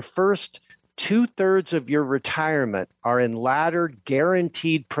that your first 2/3 of your retirement are in laddered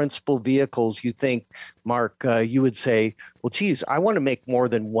guaranteed principal vehicles, you think, Mark, you would say, well, geez, I want to make more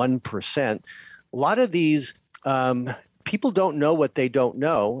than 1%. A lot of these people don't know what they don't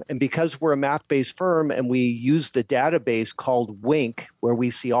know. And because we're a math-based firm and we use the database called WINC, where we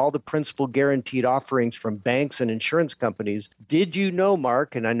see all the principal guaranteed offerings from banks and insurance companies, did you know,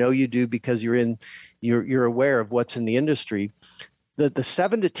 Mark, and I know you do because you're aware of what's in the industry, the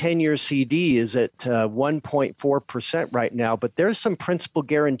 7 to 10 year CD is at 1.4% right now, but there's some principal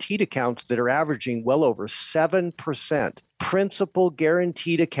guaranteed accounts that are averaging well over 7%. Principal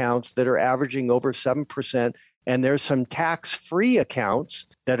guaranteed accounts that are averaging over 7%. And there's some tax-free accounts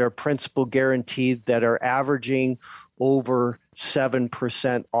that are principal guaranteed that are averaging over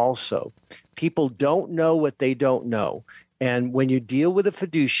 7% also. People don't know what they don't know. And when you deal with a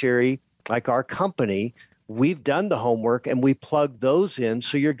fiduciary like our company, we've done the homework and we plug those in.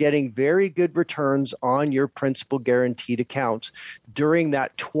 So you're getting very good returns on your principal guaranteed accounts during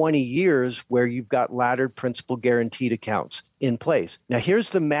that 20 years where you've got laddered principal guaranteed accounts in place. Now, here's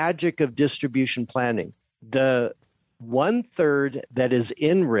the magic of distribution planning. The 1/3 that is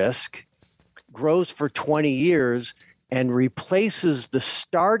in risk grows for 20 years and replaces the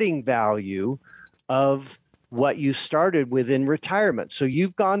starting value of what you started with in retirement. So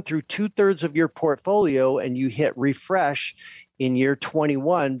you've gone through 2/3 of your portfolio and you hit refresh in year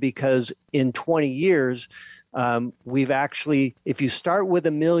 21 because in 20 years, we've actually, if you start with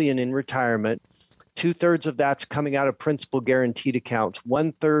 $1 million in retirement, 2/3 of that's coming out of principal guaranteed accounts.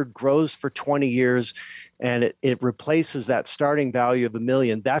 1/3 grows for 20 years and it replaces that starting value of $1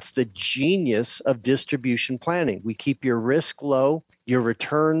 million. That's the genius of distribution planning. We keep your risk low. Your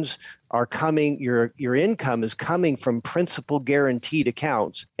returns are coming, your income is coming from principal guaranteed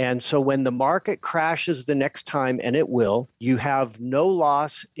accounts. And so when the market crashes the next time, and it will, you have no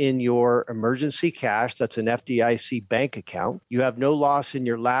loss in your emergency cash. That's an FDIC bank account. You have no loss in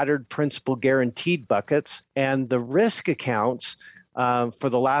your laddered principal guaranteed buckets. And the risk accounts for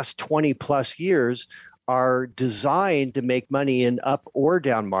the last 20 plus years are designed to make money in up or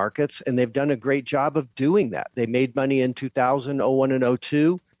down markets, and they've done a great job of doing that. They made money in 2000, 01, and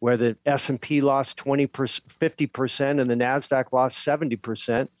 02, where the S&P lost 50% and the NASDAQ lost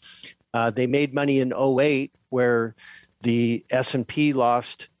 70%. They made money in 08, where the S&P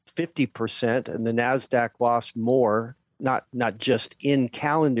lost 50% and the NASDAQ lost more, not just in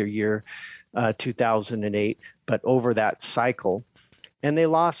calendar year 2008, but over that cycle. And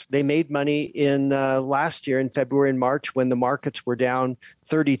they made money in last year in February and March when the markets were down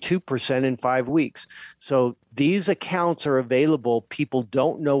 32% in 5 weeks. So these accounts are available. People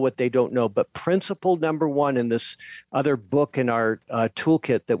don't know what they don't know. But principle number one in this other book in our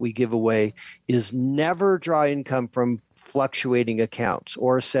toolkit that we give away is never draw income from fluctuating accounts,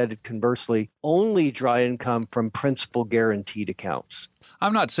 or said conversely, only draw income from principal guaranteed accounts.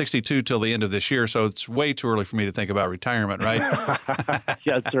 I'm not 62 till the end of this year, so it's way too early for me to think about retirement, right?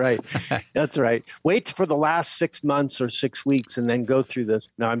 Yeah, that's right. That's right. Wait for the last 6 months or 6 weeks and then go through this.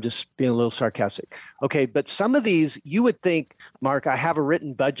 No, I'm just being a little sarcastic. Okay, but some of these, you would think, Mark, I have a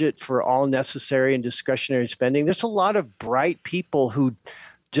written budget for all necessary and discretionary spending. There's a lot of bright people who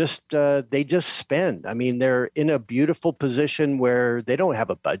they just spend. I mean, they're in a beautiful position where they don't have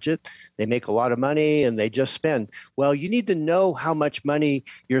a budget. They make a lot of money and they just spend. Well, you need to know how much money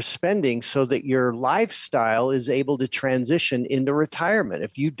you're spending so that your lifestyle is able to transition into retirement.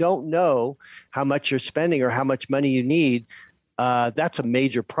 If you don't know how much you're spending or how much money you need, that's a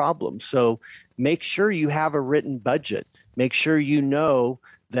major problem. So make sure you have a written budget. Make sure you know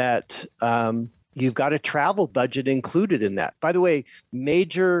that you've got a travel budget included in that. By the way,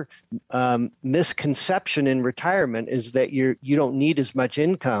 major misconception in retirement is that you don't need as much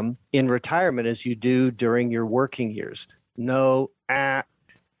income in retirement as you do during your working years. No,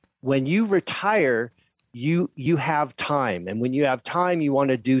 when you retire, you have time. And when you have time, you want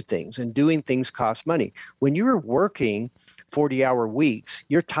to do things, and doing things costs money. When you're working 40-hour weeks,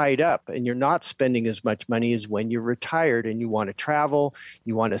 you're tied up and you're not spending as much money as when you're retired and you want to travel,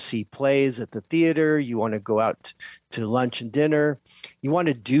 you want to see plays at the theater, you want to go out to lunch and dinner, you want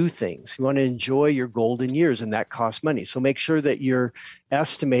to do things, you want to enjoy your golden years, and that costs money. So make sure that you're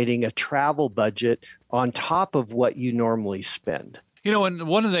estimating a travel budget on top of what you normally spend. You know, and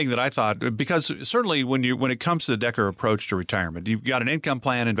one of the things that I thought, because certainly when it comes to the Decker approach to retirement, you've got an income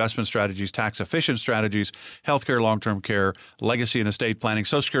plan, investment strategies, tax-efficient strategies, healthcare, long-term care, legacy and estate planning,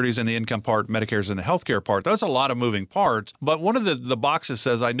 Social Security's in the income part, Medicare's in the healthcare part. That's a lot of moving parts. But one of the boxes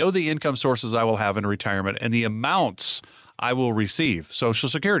says, I know the income sources I will have in retirement and the amounts I will receive: Social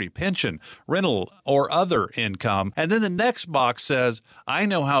Security, pension, rental, or other income. And then the next box says, I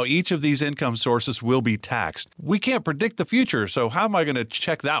know how each of these income sources will be taxed. We can't predict the future, so how am I going to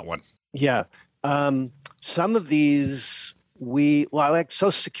check that one? Yeah. Some of these, like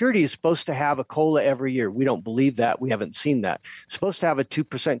Social Security is supposed to have a COLA every year. We don't believe that. We haven't seen that. It's supposed to have a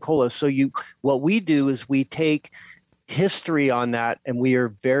 2% COLA. So what we do is we take history on that, and we are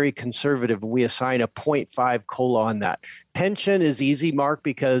very conservative. We assign a 0.5 COLA on that. Pension is easy, Mark,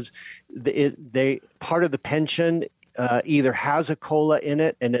 because part of the pension either has a COLA in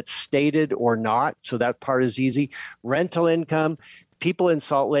it and it's stated or not. So that part is easy. Rental income. People in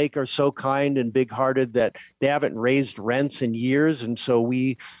Salt Lake are so kind and big-hearted that they haven't raised rents in years. And so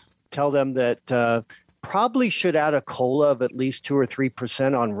we tell them that probably should add a COLA of at least 2 or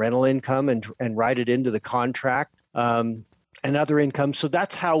 3% on rental income and write it into the contract and other income. So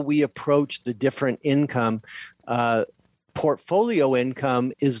that's how we approach the different income. Portfolio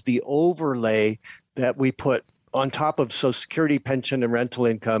income is the overlay that we put on top of Social Security, pension, and rental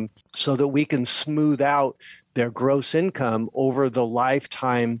income so that we can smooth out their gross income over the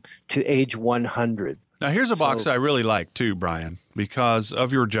lifetime to age 100. Now, here's a box I really like too, Brian, because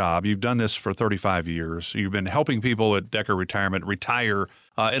of your job. You've done this for 35 years. You've been helping people at Decker Retirement retire.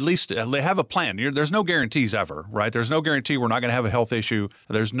 At least they have a plan. There's no guarantees ever, right? There's no guarantee we're not going to have a health issue.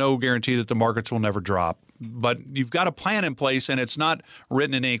 There's no guarantee that the markets will never drop. But you've got a plan in place, and it's not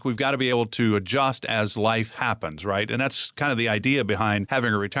written in ink. We've got to be able to adjust as life happens, right? And that's kind of the idea behind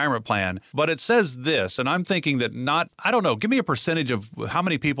having a retirement plan. But it says this, and I'm thinking that I don't know, give me a percentage of how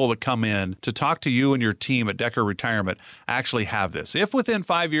many people that come in to talk to you and your team at Decker Retirement actually have this. If within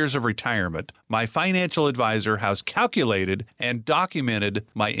 5 years of retirement, my financial advisor has calculated and documented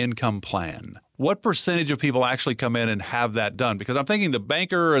my income plan. What percentage of people actually come in and have that done? Because I'm thinking the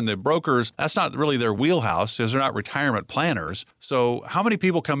banker and the brokers, that's not really their wheelhouse because they're not retirement planners. So how many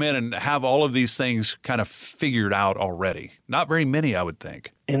people come in and have all of these things kind of figured out already? Not very many, I would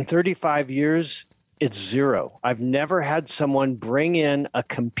think. In 35 years, it's zero. I've never had someone bring in a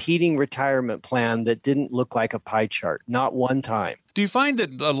competing retirement plan that didn't look like a pie chart. Not one time. Do you find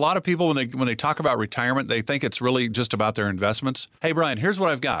that a lot of people, when they talk about retirement, they think it's really just about their investments? Hey, Brian, here's what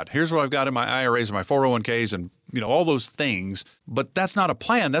I've got. Here's what I've got in my IRAs and my 401ks and all those things. But that's not a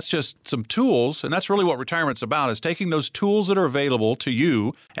plan. That's just some tools. And that's really what retirement's about, is taking those tools that are available to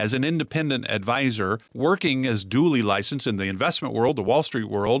you as an independent advisor, working as duly licensed in the investment world, the Wall Street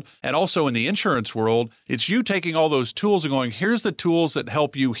world, and also in the insurance world. It's you taking all those tools and going, here's the tools that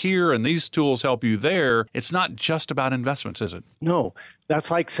help you here, and these tools help you there. It's not just about investments, is it? No.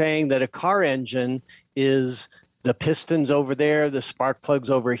 That's like saying that a car engine is the pistons over there, the spark plugs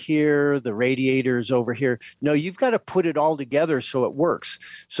over here, the radiators over here. No, you've got to put it all together so it works.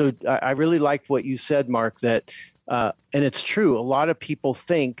 So I really liked what you said, Mark, that, and it's true, a lot of people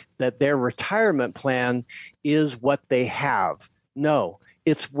think that their retirement plan is what they have. No,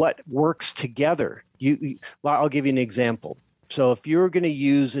 it's what works together. I'll give you an example. So if you're going to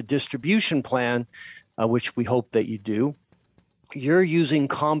use a distribution plan, which we hope that you do, you're using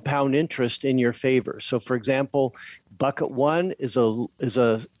compound interest in your favor. So for example, bucket one is a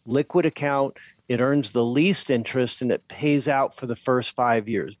liquid account. It earns the least interest and it pays out for the first 5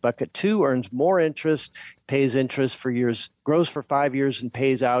 years. Bucket two earns more interest, pays interest for years, grows for 5 years and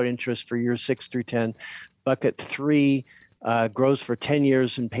pays out interest for years 6 through 10. Bucket three grows for 10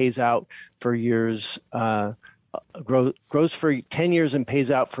 years and pays out for years grows for 10 years and pays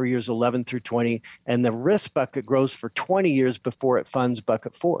out for years 11 through 20, and the risk bucket grows for 20 years before it funds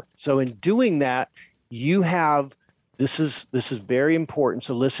bucket four. So in doing that, you have, this is very important,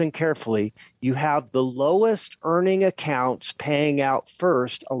 so listen carefully, you have the lowest earning accounts paying out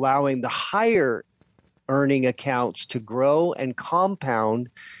first, allowing the higher earning accounts to grow and compound,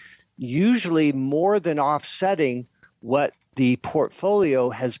 usually more than offsetting what the portfolio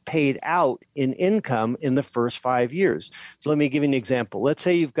has paid out in income in the first 5 years. So let me give you an example. Let's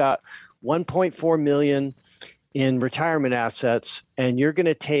say you've got 1.4 million in retirement assets, and you're going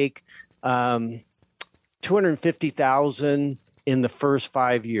to take 250,000 in the first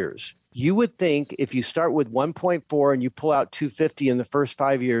 5 years. You would think if you start with 1.4 and you pull out 250 in the first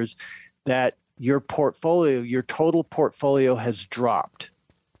 5 years, that your portfolio, your total portfolio has dropped.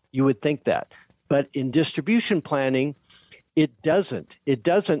 You would think that. But in distribution planning, it doesn't.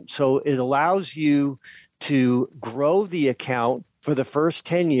 So it allows you to grow the account for the first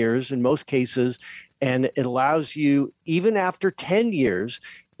 10 years in most cases, and it allows you, even after 10 years,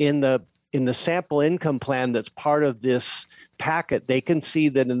 in the sample income plan that's part of this packet, they can see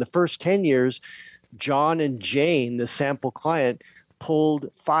that in the first 10 years, John and Jane, the sample client,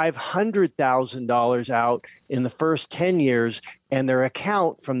 pulled $500,000 out in the first 10 years, and their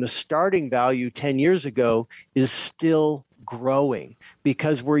account from the starting value 10 years ago is still growing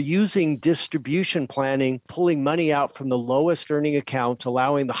because we're using distribution planning, pulling money out from the lowest earning accounts,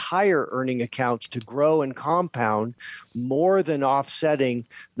 allowing the higher earning accounts to grow and compound more than offsetting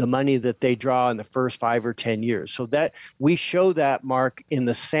the money that they draw in the first 5 or 10 years. So that we show that, Mark, in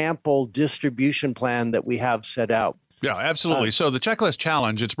the sample distribution plan that we have set out. Yeah, absolutely. So the checklist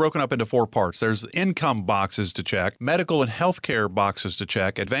challenge, it's broken up into 4 parts. There's income boxes to check, medical and healthcare boxes to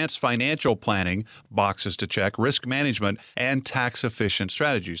check, advanced financial planning boxes to check, risk management, and tax-efficient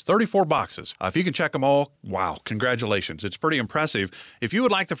strategies. 34 boxes. If you can check them all, wow, congratulations. It's pretty impressive. If you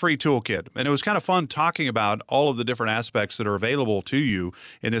would like the free toolkit, and it was kind of fun talking about all of the different aspects that are available to you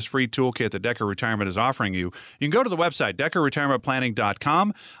in this free toolkit that Decker Retirement is offering you, you can go to the website,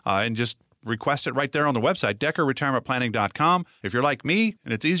 DeckerRetirementPlanning.com, and just request it right there on the website, DeckerRetirementPlanning.com. If you're like me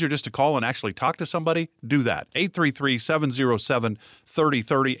and it's easier just to call and actually talk to somebody, do that. 833-707-3030,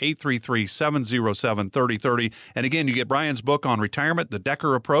 833-707-3030. And again, you get Brian's book on retirement, The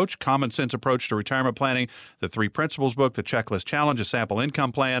Decker Approach, Common Sense Approach to Retirement Planning, the 3 Principles book, the Checklist Challenge, a sample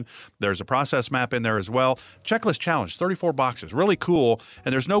income plan. There's a process map in there as well. Checklist Challenge, 34 boxes, really cool.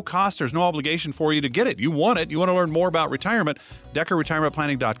 And there's no cost, there's no obligation for you to get it. You want it. You want to learn more about retirement,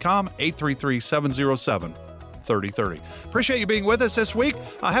 DeckerRetirementPlanning.com, 833-707-3030. Appreciate you being with us this week.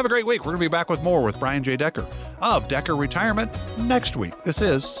 Have a great week. We're going to be back with more with Brian J. Decker of Decker Retirement next week. This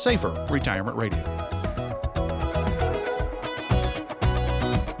is Safer Retirement Radio.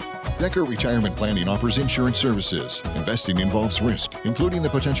 Decker Retirement Planning offers insurance services. Investing involves risk, including the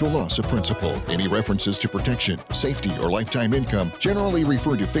potential loss of principal. Any references to protection, safety, or lifetime income generally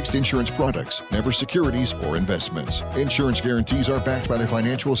refer to fixed insurance products, never securities or investments. Insurance guarantees are backed by the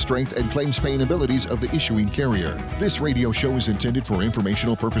financial strength and claims-paying abilities of the issuing carrier. This radio show is intended for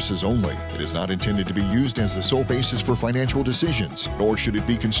informational purposes only. It is not intended to be used as the sole basis for financial decisions, nor should it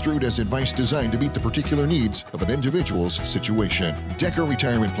be construed as advice designed to meet the particular needs of an individual's situation. Decker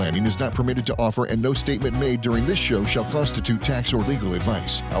Retirement Planning is not permitted to offer, and no statement made during this show shall constitute tax or legal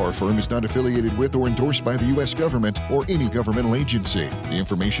advice. Our firm is not affiliated with or endorsed by the U.S. government or any governmental agency. The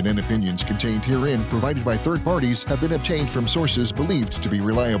information and opinions contained herein, provided by third parties, have been obtained from sources believed to be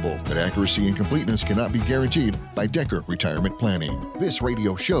reliable, but accuracy and completeness cannot be guaranteed by Decker Retirement Planning. This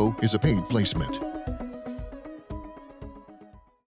radio show is a paid placement.